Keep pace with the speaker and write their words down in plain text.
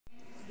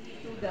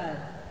God.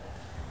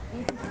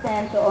 This is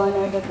time to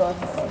honor the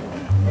gospel.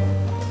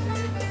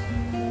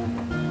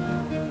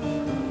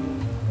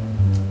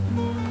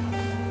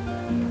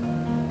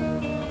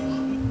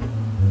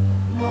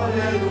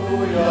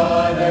 Hallelujah,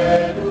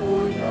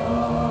 hallelujah,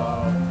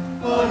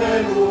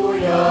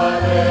 hallelujah,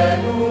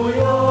 hallelujah,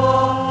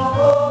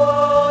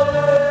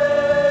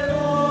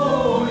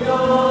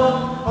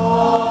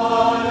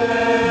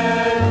 hallelujah,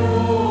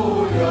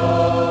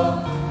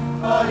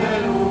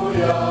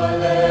 hallelujah,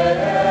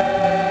 hallelujah.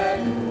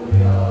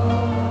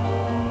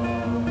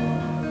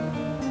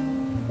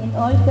 In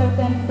all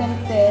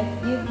circumstances,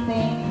 give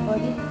thanks, for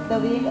this is the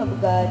will of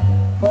God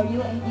for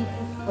you in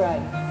Jesus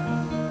Christ.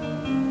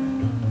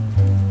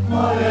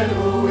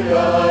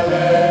 Hallelujah,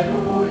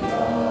 hallelujah,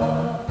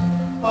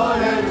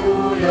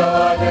 hallelujah,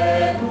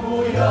 hallelujah,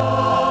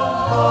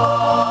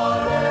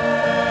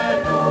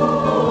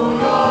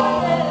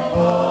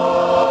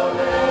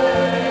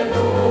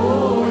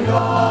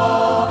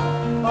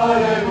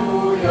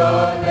 hallelujah,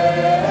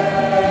 hallelujah.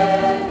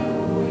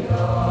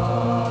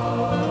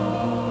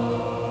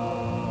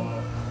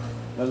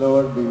 The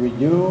Lord be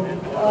with you. And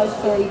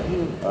also with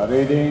you. A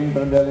reading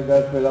from the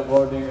Gospel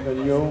according to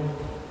you.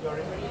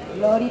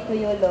 Glory to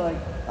you, Lord.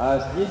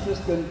 As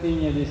Jesus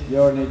continued his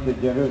journey to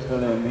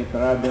Jerusalem, he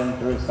traveled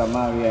through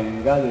Samaria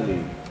and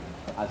Galilee.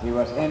 As he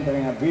was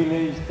entering a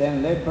village,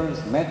 10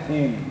 lepers met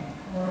him.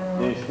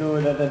 They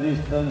stood at a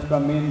distance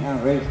from him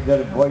and raised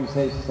their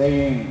voices,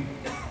 saying,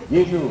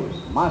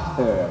 Jesus,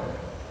 Master,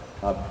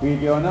 have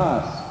pity on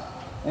us.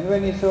 And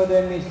when he saw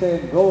them, he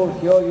said, Go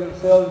show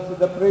yourselves to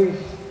the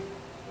priests.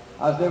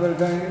 As they were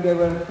going, they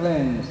were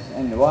cleansed,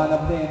 and one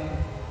of them,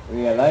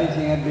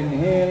 realizing he had been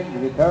healed,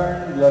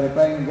 returned,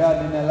 glorifying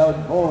God in a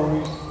loud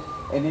voice,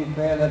 and he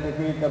fell at the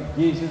feet of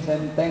Jesus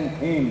and thanked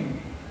him.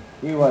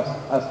 He was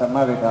a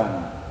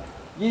Samaritan.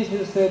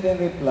 Jesus said in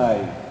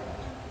reply,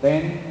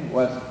 10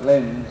 was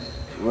cleansed,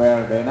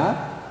 were they not?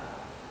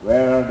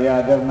 Where are the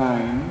other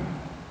 9?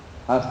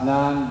 Has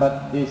none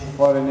but this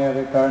foreigner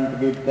returned to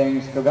give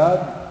thanks to God?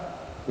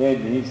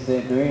 Then he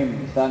said to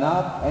him, Stand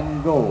up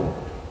and go.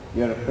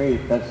 Your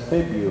faith has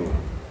saved you.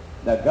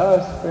 The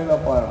Gospel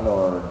of our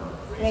Lord.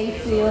 Praise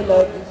to you,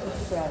 Lord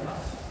Jesus Christ.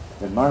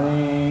 Good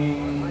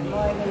morning. Good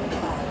morning,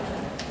 Father.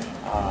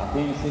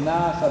 15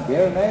 na sa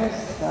Biyernes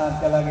at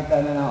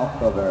kalagitan na ng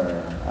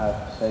October.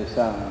 At sa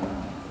isang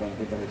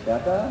 23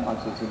 yata,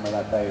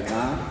 magsisimula tayo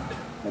na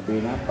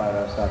nabina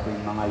para sa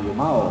ating mga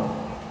yumaw.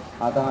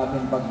 At ang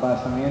ating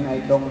pagbasa ngayon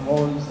ay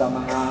tungkol sa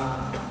mga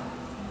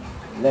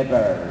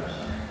lepers,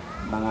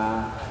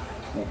 mga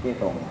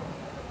neketong.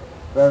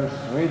 First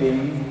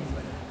reading,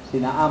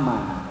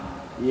 sinaaman.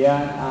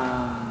 Yan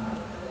ang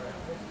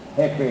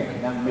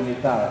hepe ng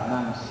militar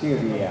ng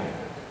Syria.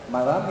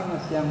 Marami na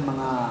siyang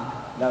mga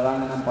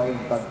larangan ng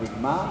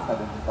pagdigma,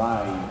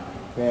 tagumpay,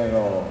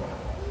 pero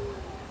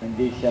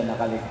hindi siya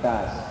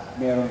nakaligtas.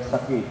 Merong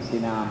sakit,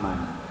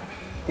 sinaaman.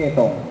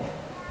 Ketong.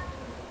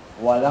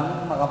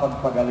 Walang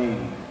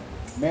makapagpagaling.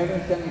 Meron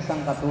siyang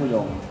isang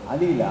katulong,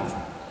 alila,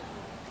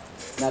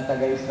 na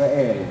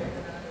taga-Israel.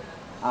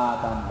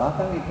 At ang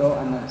batang ito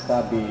ang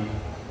nagsabi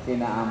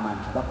kay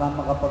Naaman, baka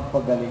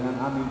makapagpagaling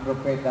ang aming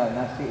propeta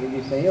na si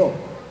Eliseo.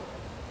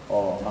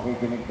 O,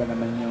 makikinig pa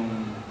naman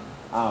yung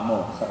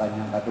amo sa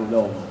kanyang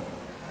katulong.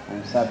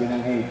 Ang sabi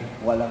ng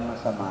 8, walang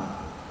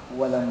masama,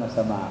 walang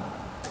masama.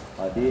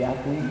 O, di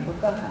ating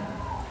puntahan.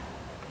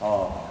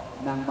 O,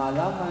 nang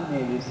malaman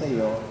ni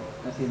Eliseo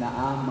na si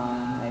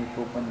Naaman ay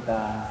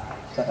pupunta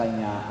sa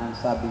kanya, ang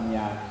sabi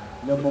niya,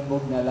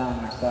 lumubog na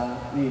lang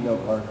sa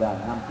ilog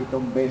Jordan ng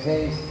 7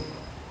 beses.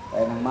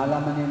 Kaya nang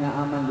malaman ni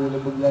Naaman,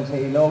 lulubog lang sa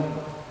ilog,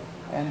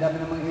 ay ang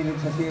dami namang ilog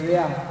sa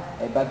Syria.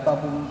 Ay ba't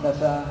pa pumunta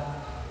sa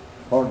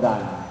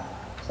Jordan?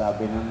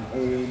 Sabi ng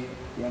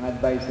yung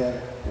advisor,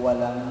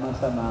 walang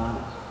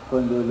masama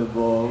kung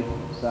lulubog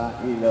sa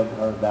ilog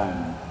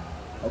Jordan.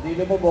 At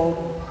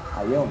lumubog,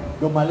 ayun,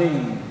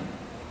 gumaling.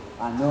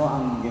 Ano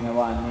ang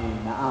ginawa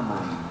ni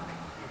Naaman?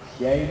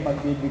 Siya'y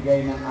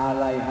magbibigay ng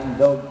alay,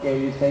 handog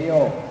kay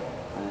Eliseo.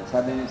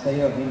 Sabi niya sa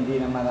iyo, hindi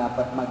na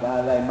marapat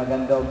mag-alay,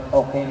 magandog,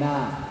 okay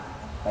na.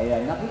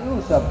 Kaya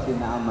nakiusap si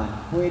Naaman,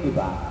 pwede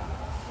ba?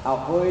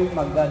 Ako'y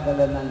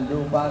magdadala ng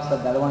lupa sa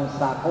 2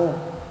 sako.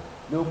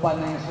 Lupa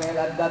ng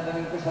Israel at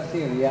dadalhin ko sa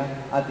Syria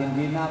at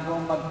hindi na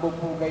ako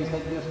magpupugay sa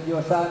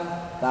Diyos-Diyosan,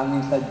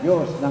 tanging sa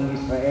Diyos ng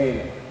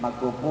Israel.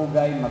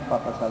 Magpupugay,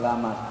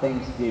 magpapasalamat,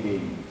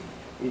 thanksgiving.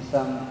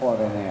 Isang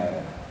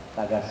foreigner,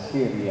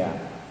 taga-Syria.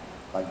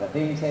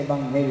 Pagdating sa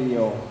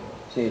Ebanghelyo,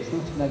 si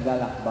Jesus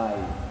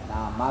naglalakbay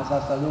na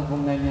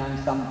masasalubong na niya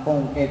ang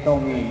 10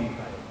 ketongin,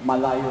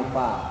 malayo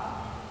pa.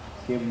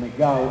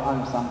 Sumigaw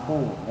ang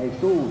 10,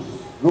 Jesus,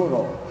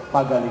 Guro,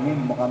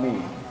 pagalingin mo kami.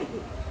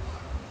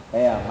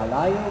 Kaya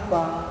malayo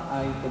pa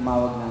ay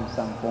tumawag ng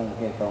 10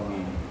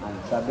 ketongin. Ang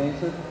sabi ni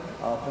Jesus,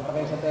 punta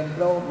kayo sa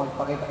templo,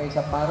 magpakita kayo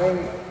sa pare.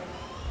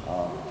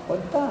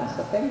 Punta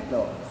sa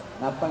templo.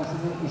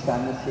 Napansin yung isa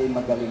na siya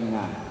magaling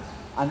na.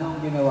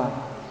 Anong ginawa?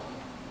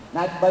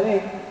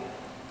 Nagbalik.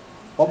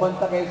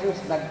 Pumunta kay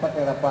Jesus,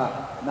 nagpatira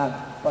pa.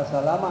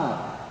 Nagpasalamat.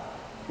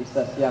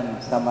 isa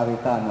siyang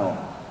Samaritano,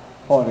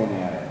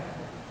 foreigner.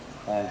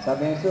 And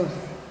sabi ni Jesus,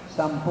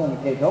 10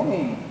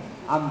 kedongin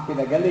ang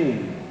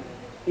pinagaling.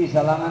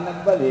 Isa lang ang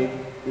nagbalik,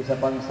 isa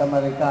pang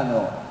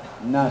Samaritano,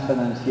 nasa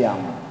ng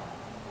siyam.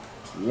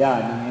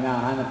 Yan ang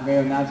hinahanap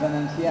ngayon, nasa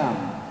ng siyam.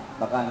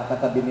 Baka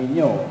nakatabi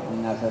ninyo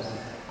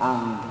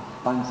ang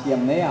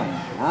pansiyam na yan.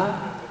 Ha?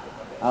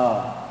 Oh,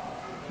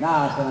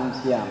 nasa ng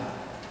siyam.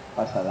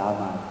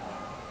 Pasalamat.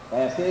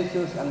 Kaya si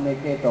Jesus ang may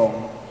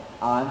ketong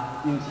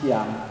at yung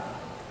siyam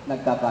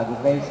nagtatago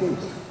kay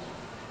Jesus.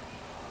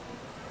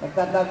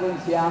 Nagtatago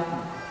yung siyam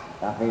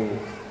dahil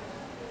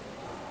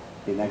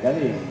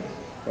pinagaling.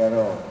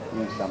 Pero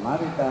yung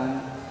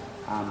Samaritan,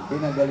 ang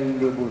pinagaling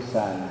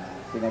lubusan,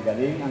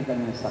 pinagaling ang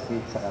kanyang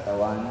sakit sa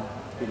katawan,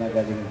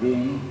 pinagaling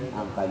din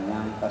ang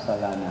kanyang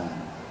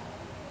kasalanan.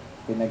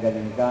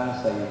 Pinagaling ka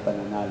sa iyong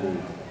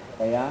pananalig.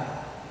 Kaya,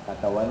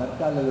 katawan at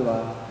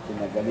kaluluwa,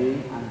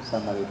 pinagaling ang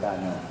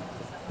Samaritano.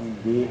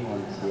 Hindi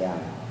ang siyam.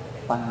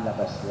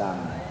 Panlabas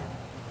lang.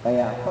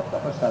 Kaya,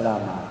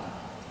 pagpapasalamat.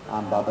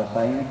 Ang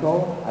babasahin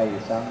ko ay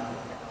isang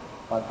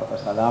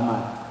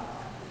pagpapasalamat.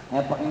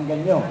 Kaya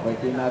pakinggan nyo, kung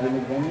ito'y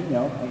narinig na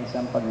ninyo, ay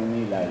isang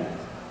pagninilay.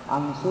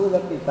 Ang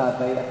sulat ni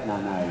tatay at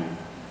nanay.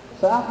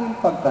 Sa aking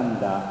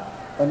pagtanda,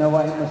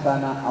 unawain mo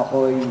sana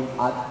ako'y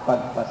at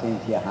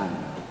pagpasensyahan.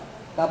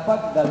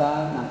 Kapag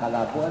dala ng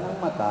kalabuan ng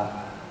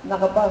mata,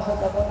 nakabasag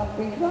ako ng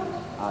pinggan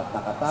at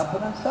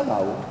nakatapon ng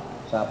sabaw,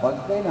 sa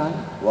pagkainan,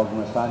 huwag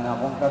mo sana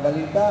akong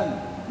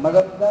kagalitan.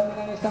 Maramdamin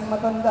ng isang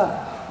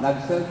matanda,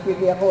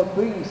 nagselfie ako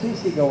tuwing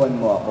sisigawan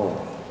mo ako.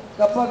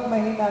 Kapag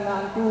mahina na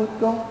ang tuhod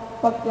ko,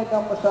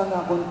 pagtiyagan mo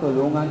sana akong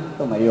tulungan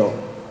tumayo.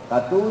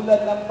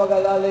 Katulad ng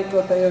pag-alalay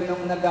ko sa iyo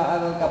nung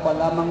nag-aaral ka pa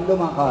lamang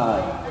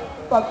lumakad.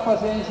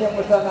 Pagpasensya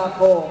mo sana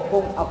ako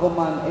kung ako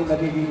man ay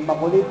nagiging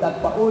makulit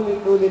at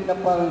paulit-ulit na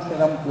parang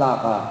sirang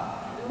plaka.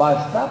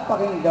 Basta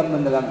pakinggan mo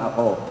na lang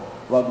ako.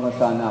 Huwag mo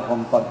sana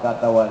akong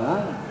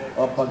pagtatawanan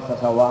o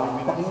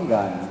pagsasawaang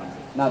pakinggan.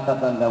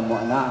 Natatanda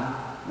mo anak,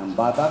 nang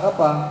bata ka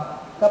pa,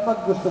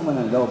 kapag gusto mo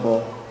ng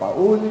lobo,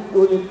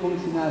 paulit-ulit mong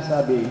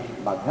sinasabi,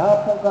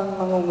 maghapon kang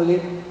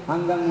mangungulit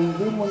hanggang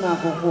hindi mo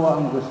nakukuha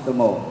ang gusto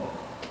mo.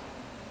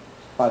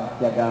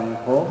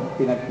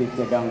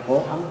 Pinagtitiyagan ko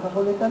ang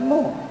kakulitan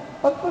mo.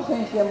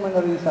 Pagpasensya mo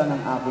na rin sana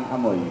ng aking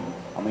amoy.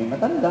 Amoy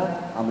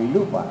matanda, amoy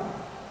lupa.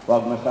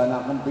 Huwag mo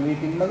sana akong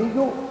piliting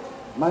maligo.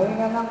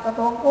 Mahina na ang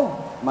katawan ko.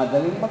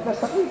 Madaling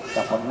magkasakit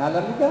kapag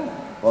nalamigan.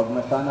 Huwag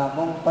mo sana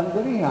akong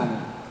pandirihan.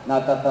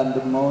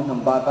 Natatandog mo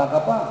ng bata ka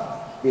pa.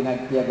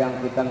 Pinagtiyagang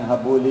kitang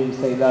habulin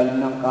sa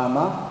ilalim ng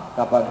kama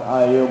kapag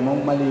ayaw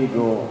mong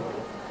maligo.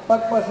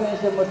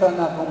 Pagpasensya mo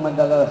sana kung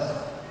madalas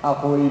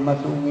ako'y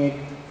masungit,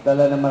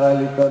 dala na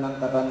maralito ng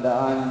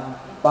katandaan.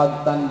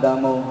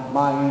 Pagtanda mo,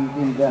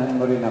 maintindihan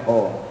mo rin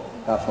ako.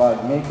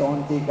 Kapag may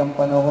kaunti kang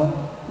panahon,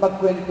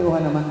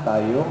 magkwentuhan naman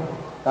tayo.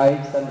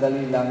 Kahit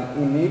sandali lang,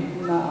 inip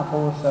na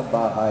ako sa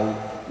bahay.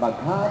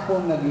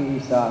 Maghapon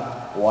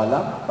nag-iisa,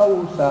 walang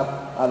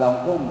kausap,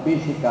 alam kong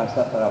busy ka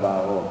sa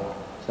trabaho.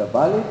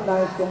 Sabalit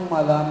nais kong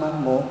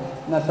malaman mo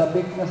na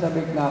sabik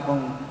na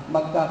akong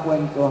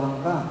magkakwentuhan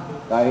ka.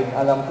 Kahit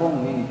alam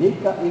kong hindi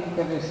ka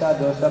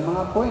interesado sa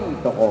mga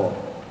kwento ko.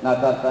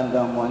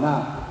 Natatanda mo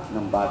na,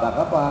 nung bata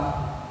ka pa,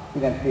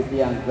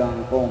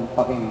 pinagtitiyagan kong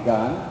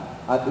pakinggan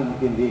at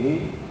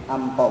intindihin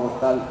ang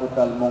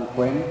pautal-utal mong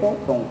kwento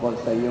tungkol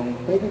sa iyong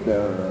teddy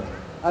bear.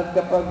 At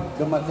kapag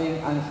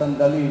dumating ang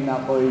sandali na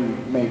ako'y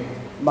may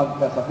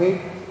magkasakit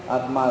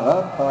at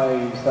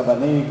marapay sa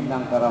banig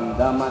ng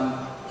karamdaman,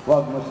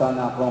 huwag mo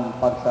sana akong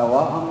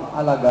pagsawaang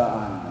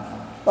alagaan.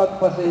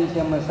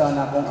 Pagpasensya mo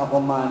sana kung ako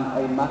man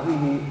ay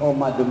maihi o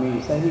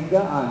madumi sa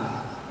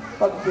higaan.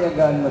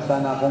 Pagtiyagaan mo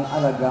sana akong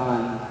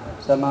alagaan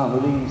sa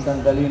mahuling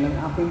sandali ng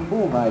aking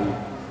buhay.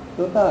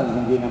 Total,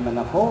 hindi naman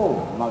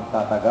ako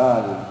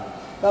magtatagal.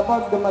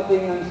 Kapag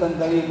dumating ang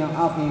sandali ng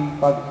aking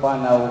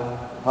pagpanaw,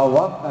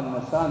 hawakan mo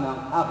sana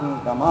ang aking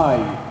kamay.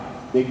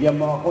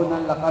 Bigyan mo ako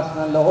ng lakas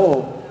ng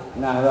loob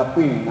na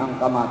harapin ang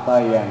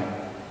kamatayan.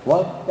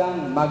 Huwag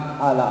kang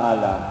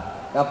mag-alaala.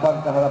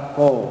 Kapag kaharap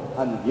ko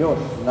ang Diyos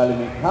na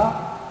lumikha,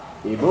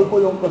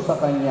 ibubulong ko sa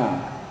Kanya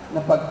na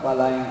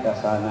pagpalain ka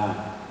sana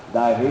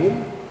dahil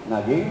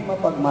naging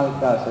mapagmahal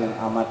ka sa iyong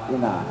ama't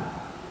ina.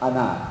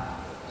 Anak,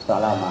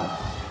 salamat.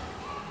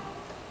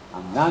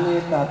 Ang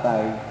nanay at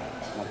tatay,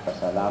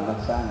 nagpasalamat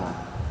sana.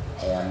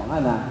 Kaya mga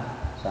anak,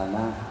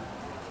 sana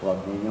huwag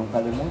ninyong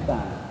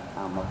kalimutan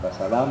ang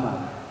magpasalamat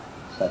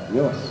sa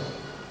Diyos.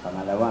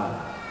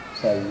 Pangalawa,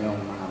 sa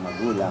inyong mga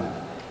magulang.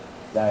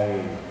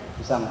 Dahil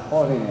isang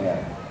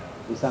foreigner,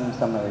 isang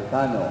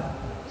Samaritano,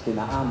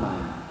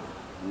 sinaaman,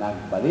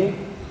 nagbalik,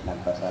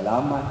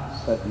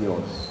 nagpasalamat sa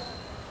Diyos.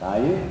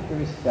 Tayo'y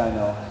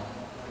Kristiyano,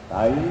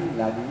 tayo'y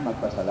laging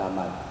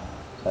magpasalamat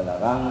sa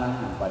larangan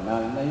ng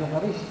banal na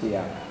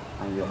Eucharistia.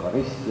 Ang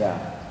Eucharistia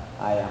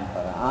ay ang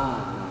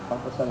paraan ng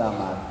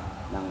pagpasalamat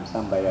ng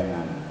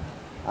sambayanan.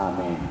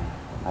 Amen.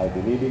 I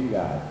believe in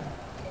God.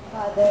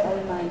 Father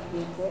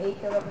Almighty,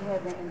 Creator of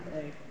heaven and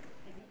earth,